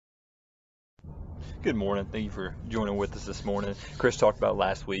Good morning. Thank you for joining with us this morning. Chris talked about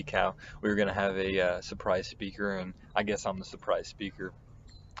last week how we were going to have a surprise speaker, and I guess I'm the surprise speaker.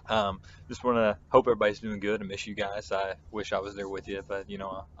 Just want to hope everybody's doing good. I miss you guys. I wish I was there with you, but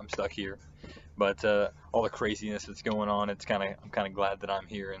I'm stuck here. But all the craziness that's going on, I'm kind of glad that I'm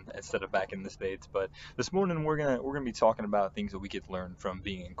here and instead of back in the States. But this morning we're gonna be talking about things that we could learn from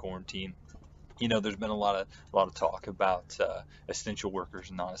being in quarantine. There's been a lot of talk about essential workers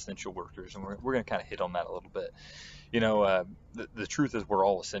and non-essential workers, and we're going to kind of hit on that a little bit. The truth is we're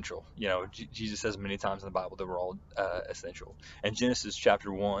all essential. Jesus says many times in the Bible that we're all essential. And Genesis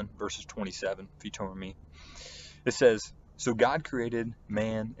chapter 1, verses 27, if you turn with me, it says, "So God created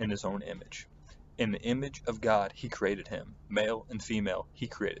man in his own image. In the image of God, he created him. Male and female, he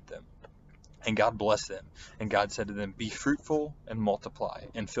created them. And God blessed them. And God said to them, be fruitful and multiply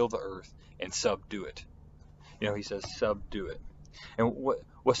and fill the earth and subdue it." He says subdue it. And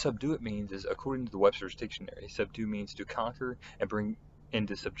what subdue it means is, according to the Webster's dictionary, subdue means to conquer and bring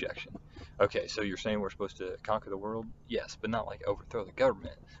into subjection. Okay, so you're saying we're supposed to conquer the world? Yes, but not like overthrow the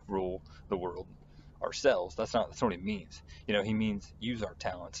government, rule the world ourselves. That's not what he means. He means use our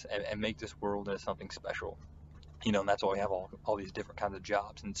talents and make this world into something special. And that's why we have all these different kinds of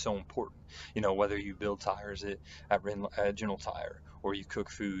jobs, and it's so important. Whether you build tires at General Tire, or you cook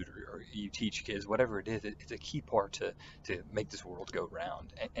food, or you teach kids, whatever it is, it's a key part to make this world go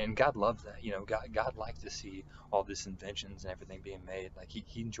round. And God loves that. God likes to see all these inventions and everything being made. Like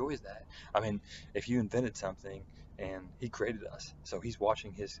he enjoys that. I mean, if you invented something and he created us, so he's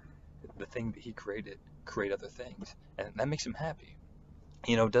watching the thing that he create other things, and that makes him happy.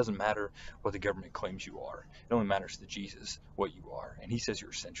 It doesn't matter what the government claims you are. It only matters to Jesus what you are, and he says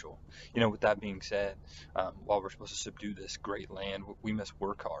you're essential. With that being said, while we're supposed to subdue this great land, we must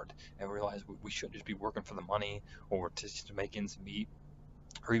work hard and realize we shouldn't just be working for the money or to make ends meet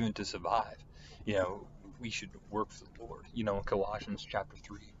or even to survive. You know, we should work for the Lord. In Colossians chapter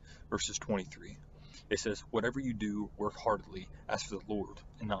 3, verses 23, it says, "Whatever you do, work heartily as for the Lord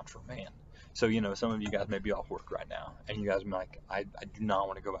and not for man." So, some of you guys may be off work right now, and you guys are like, I do not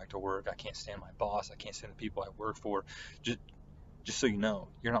want to go back to work. I can't stand my boss. I can't stand the people I work for. Just, just so you know,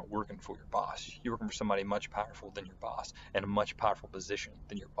 you're not working for your boss. You're working for somebody much powerful than your boss and a much powerful position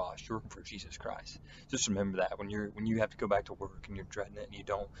than your boss. You're working for Jesus Christ. Just remember that when you have to go back to work and you're dreading it and you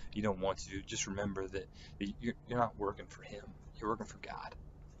don't want to. Just remember that you're not working for Him. You're working for God.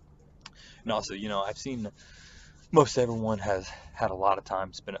 And also, I've seen most everyone has had a lot of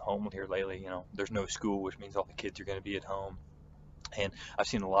time spent at home here lately. There's no school, which means all the kids are going to be at home. And I've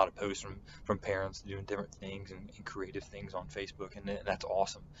seen a lot of posts from parents doing different things and creative things on Facebook, and that's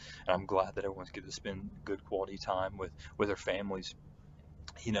awesome. And I'm glad that everyone's getting to spend good quality time with their families.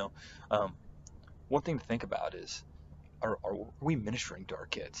 You know, um, One thing to think about is, are we ministering to our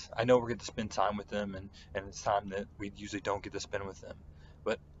kids? I know we're going to spend time with them, and it's time that we usually don't get to spend with them.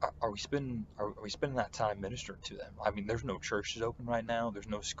 But are we spending that time ministering to them? I mean, there's no churches open right now. There's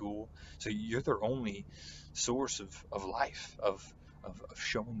no school, so you're their only source of life, of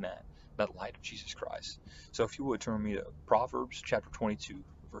showing that light of Jesus Christ. So if you would turn me to Proverbs chapter 22,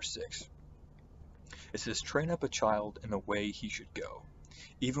 verse 6. It says, "Train up a child in the way he should go.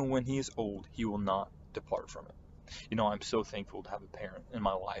 Even when he is old, he will not depart from it." I'm so thankful to have a parent in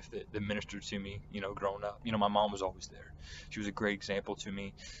my life that ministered to me, growing up. My mom was always there. She was a great example to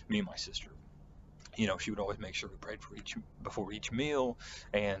me and my sister. She would always make sure we prayed before each meal,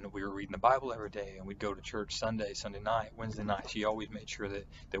 and we were reading the Bible every day, and we'd go to church Sunday night, Wednesday night. She always made sure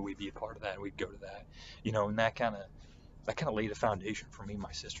that we'd be a part of that, and we'd go to that. And that kind of laid a foundation for me and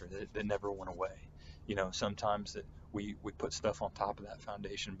my sister that never went away. Sometimes that we put stuff on top of that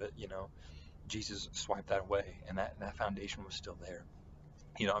foundation, but Jesus swiped that away, and that foundation was still there.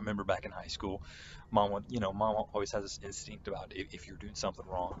 I remember back in high school, mom always has this instinct about if you're doing something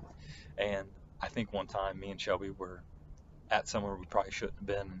wrong. And I think one time me and Shelby were at somewhere we probably shouldn't have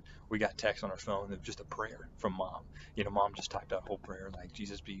been. And we got text on our phone that was just a prayer from mom. Mom just typed out a whole prayer like,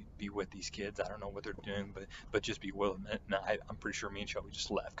 "Jesus, be with these kids. I don't know what they're doing, but just be with them." And I'm pretty sure me and Shelby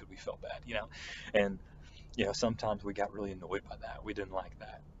just left because we felt bad. And sometimes we got really annoyed by that. We didn't like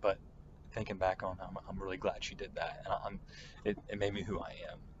that, but thinking back on, I'm really glad she did that, and it made me who I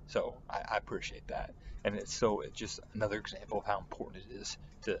am. So I appreciate that, and it's just another example of how important it is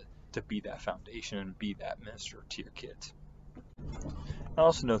to be that foundation and be that minister to your kids. I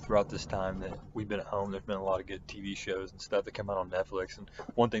also know throughout this time that we've been at home, there's been a lot of good TV shows and stuff that come out on Netflix, and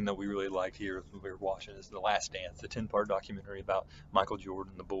one thing that we really liked here when we were watching is The Last Dance, the 10-part documentary about Michael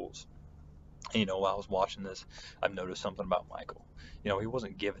Jordan and the Bulls. And, while I was watching this, I've noticed something about Michael. He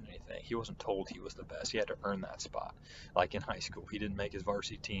wasn't given anything. He wasn't told he was the best. He had to earn that spot. Like in high school, he didn't make his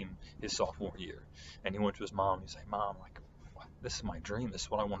varsity team his sophomore year. And he went to his mom. He's like, Mom, like, this is my dream. This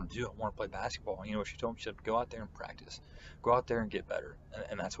is what I want to do. I want to play basketball. And you know what she told him? She said, go out there and practice. Go out there and get better.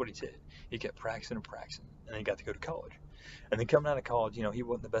 And that's what he did. He kept practicing and practicing. And then he got to go to college. And then coming out of college, he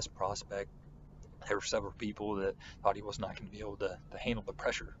wasn't the best prospect. There were several people that thought he was not going to be able to handle the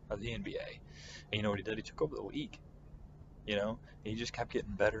pressure of the NBA. And you know what he did? He took over the league. He just kept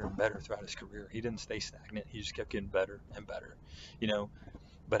getting better and better throughout his career. He didn't stay stagnant. He just kept getting better and better. You know,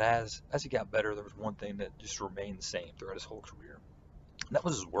 but as he got better, there was one thing that just remained the same throughout his whole career. And that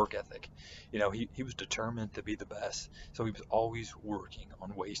was his work ethic. He was determined to be the best, so he was always working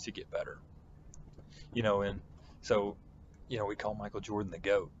on ways to get better. And so, we call Michael Jordan the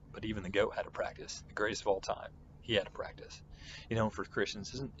GOAT, but even the GOAT had to practice. The greatest of all time, he had to practice. For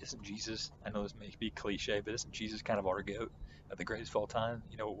Christians, isn't Jesus? I know this may be cliche, but isn't Jesus kind of our GOAT, the greatest of all time?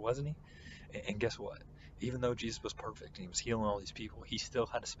 Wasn't he? And guess what? Even though Jesus was perfect and he was healing all these people, he still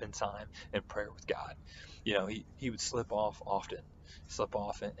had to spend time in prayer with God. He would slip off often,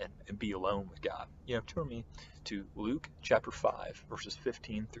 and be alone with God. Turn me to Luke chapter 5, verses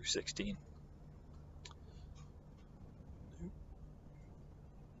 15 through 16.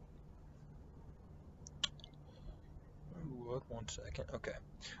 What? 1 second. Okay.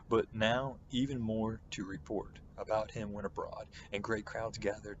 But now, even more to report about him went abroad, and great crowds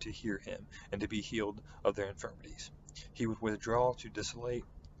gathered to hear him and to be healed of their infirmities. He would withdraw to desolate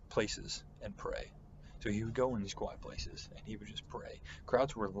places and pray. So he would go in these quiet places and he would just pray.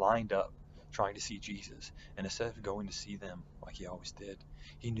 Crowds were lined up trying to see Jesus, and instead of going to see them like he always did,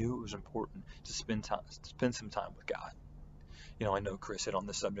 he knew it was important to spend some time with God. I know Chris hit on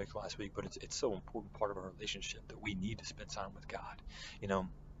this subject last week, but it's so important part of our relationship that we need to spend time with God.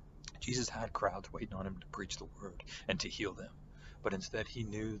 Jesus had crowds waiting on him to preach the word and to heal them, but instead he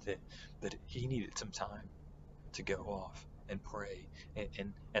knew that he needed some time to go off and pray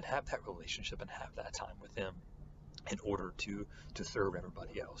and have that relationship and have that time with him in order to serve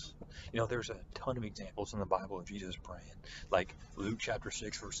everybody else. There's a ton of examples in the Bible of Jesus praying. Like Luke chapter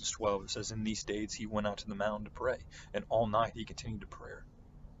 6, verses 12, it says, in these days he went out to the mountain to pray, and all night he continued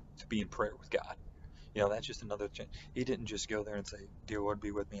to be in prayer with God. That's just another thing. He didn't just go there and say, dear Lord,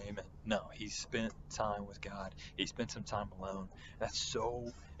 be with me, amen. No, he spent time with God. He spent some time alone. That's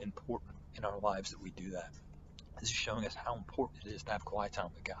so important in our lives that we do that. This is showing us how important it is to have quiet time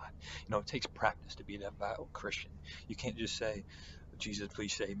with God. It takes practice to be that devout Christian. You can't just say, Jesus,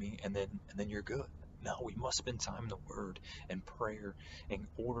 please save me, and then you're good. No, we must spend time in the Word and prayer in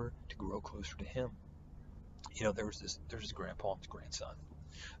order to grow closer to Him. There's this grandpa and his grandson.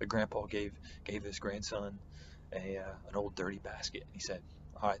 The grandpa gave his grandson an old dirty basket. He said,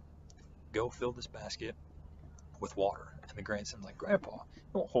 all right, go fill this basket with water. And the grandson's like, Grandpa,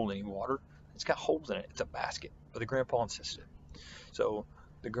 it won't hold any water. It's got holes in it. It's a basket. But the grandpa insisted. So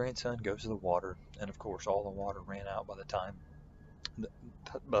the grandson goes to the water, and of course all the water ran out by the time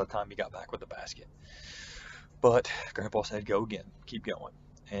he got back with the basket. But Grandpa said, go again, keep going.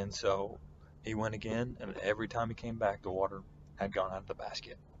 And so he went again, and every time he came back, the water had gone out of the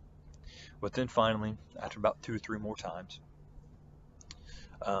basket. But then finally, after about 2 or 3 more times,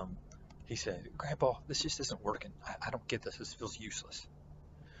 he said, Grandpa, this just isn't working. I don't get this. This feels useless.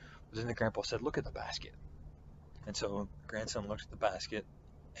 But then the grandpa said, look at the basket. And so the grandson looked at the basket,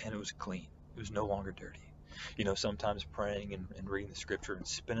 and it was clean. It was no longer dirty. Sometimes praying and reading the scripture and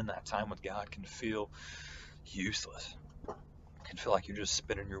spending that time with God can feel useless. It can feel like you're just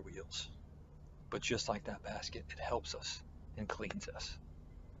spinning your wheels. But just like that basket, it helps us and cleans us.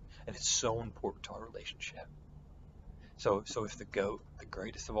 And it's so important to our relationship. So if the GOAT, the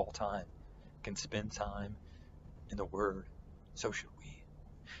greatest of all time, can spend time in the Word, so should we.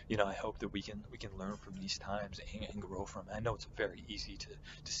 I hope that we can learn from these times and grow from it. I know it's very easy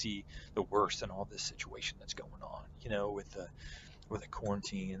to see the worst in all this situation that's going on, with the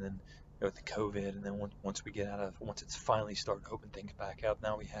quarantine, and then with the COVID, and then once it's finally started to open things back up,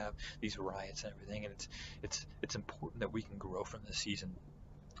 now we have these riots and everything, and it's important that we can grow from this season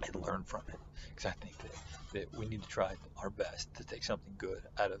and learn from it, because I think that we need to try our best to take something good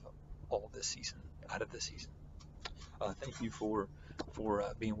out of this season. Thank you for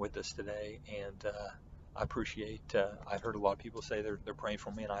being with us today, and I appreciate. I've heard a lot of people say they're praying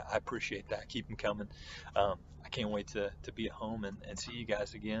for me, and I appreciate that. Keep them coming. I can't wait to be at home and see you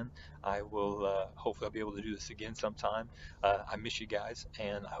guys again. I will hopefully I'll be able to do this again sometime. I miss you guys,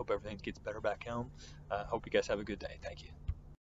 and I hope everything gets better back home. Hope you guys have a good day. Thank you.